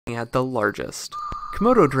at the largest.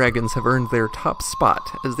 Komodo dragons have earned their top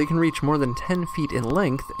spot, as they can reach more than 10 feet in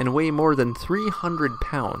length and weigh more than 300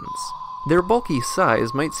 pounds. Their bulky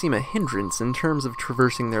size might seem a hindrance in terms of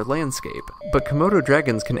traversing their landscape, but Komodo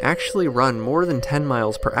dragons can actually run more than 10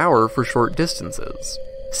 miles per hour for short distances.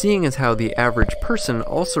 Seeing as how the average person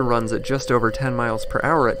also runs at just over 10 miles per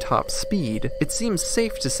hour at top speed, it seems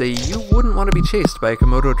safe to say you wouldn't want to be chased by a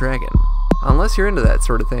Komodo dragon. Unless you're into that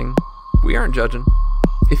sort of thing. We aren't judging.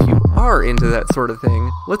 If you are into that sort of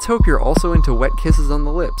thing, let's hope you're also into wet kisses on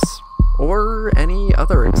the lips. Or any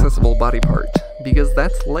other accessible body part, because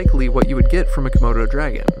that's likely what you would get from a Komodo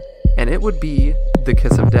dragon, and it would be the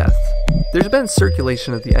kiss of death. There's been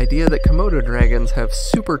circulation of the idea that Komodo dragons have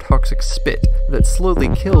super toxic spit that slowly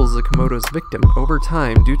kills a Komodo's victim over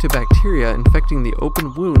time due to bacteria infecting the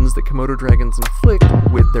open wounds that Komodo dragons inflict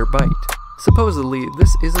with their bite. Supposedly,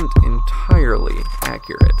 this isn't entirely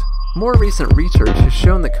accurate. More recent research has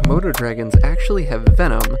shown that Komodo dragons actually have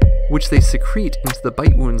venom, which they secrete into the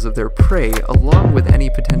bite wounds of their prey along with any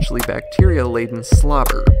potentially bacteria-laden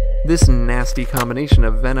slobber. This nasty combination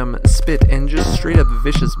of venom, spit, and just straight-up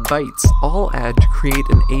vicious bites all add to create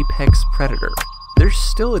an apex predator. They're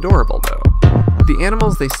still adorable, though. The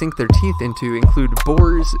animals they sink their teeth into include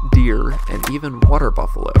boars, deer, and even water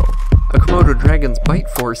buffalo. A Komodo dragon's bite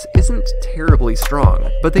force isn't terribly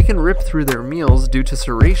strong, but they can rip through their meals due to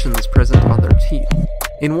serrations present on their teeth.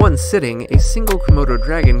 In one sitting, a single Komodo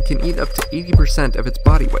dragon can eat up to 80% of its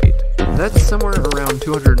body weight. That's somewhere around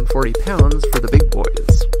 240 pounds for the big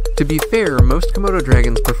boys. To be fair, most Komodo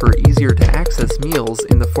dragons prefer easier to access meals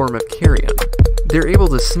in the form of carrion. They're able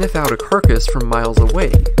to sniff out a carcass from miles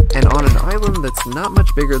away, and on an island that's not much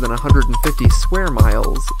bigger than 150 square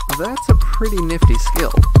miles, that's a pretty nifty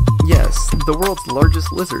skill. Yes, the world's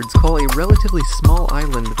largest lizards call a relatively small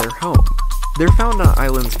island their home. They're found on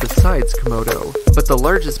islands besides Komodo, but the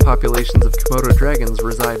largest populations of Komodo dragons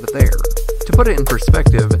reside there. To put it in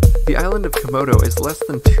perspective, the island of Komodo is less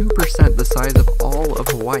than 2% the size of all of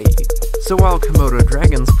Hawaii. So while Komodo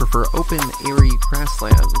dragons prefer open, airy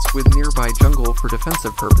grasslands with nearby jungle for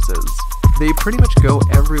defensive purposes, they pretty much go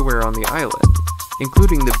everywhere on the island,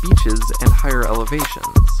 including the beaches and higher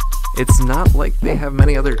elevations. It's not like they have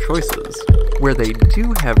many other choices. Where they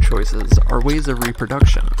do have choices are ways of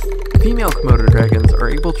reproduction. Female Komodo dragons are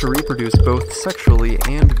able to reproduce both sexually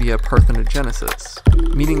and via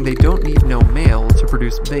parthenogenesis, meaning they don't need no male to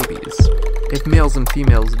produce babies. If males and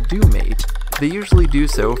females do mate, they usually do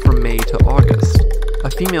so from May to August.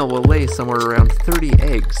 A female will lay somewhere around 30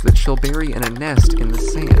 eggs that she'll bury in a nest in the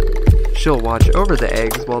sand. She'll watch over the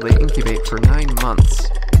eggs while they incubate for 9 months,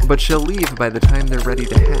 but she'll leave by the time they're ready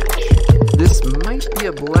to hatch. This might be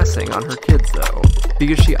a blessing on her kids though,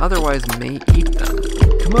 because she otherwise may eat them.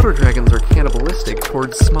 Komodo dragons are cannibalistic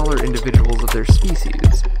towards smaller individuals of their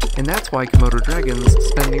species, and that's why Komodo dragons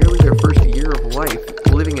spend nearly their first year of life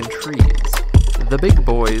living in trees. The big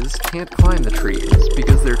boys can't climb the trees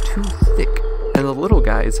because they're too thick, and the little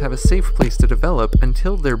guys have a safe place to develop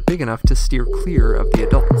until they're big enough to steer clear of the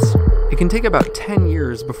adults. It can take about 10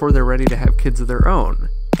 years before they're ready to have kids of their own,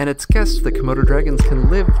 and it's guessed that Komodo dragons can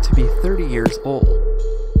live to be 30 years old.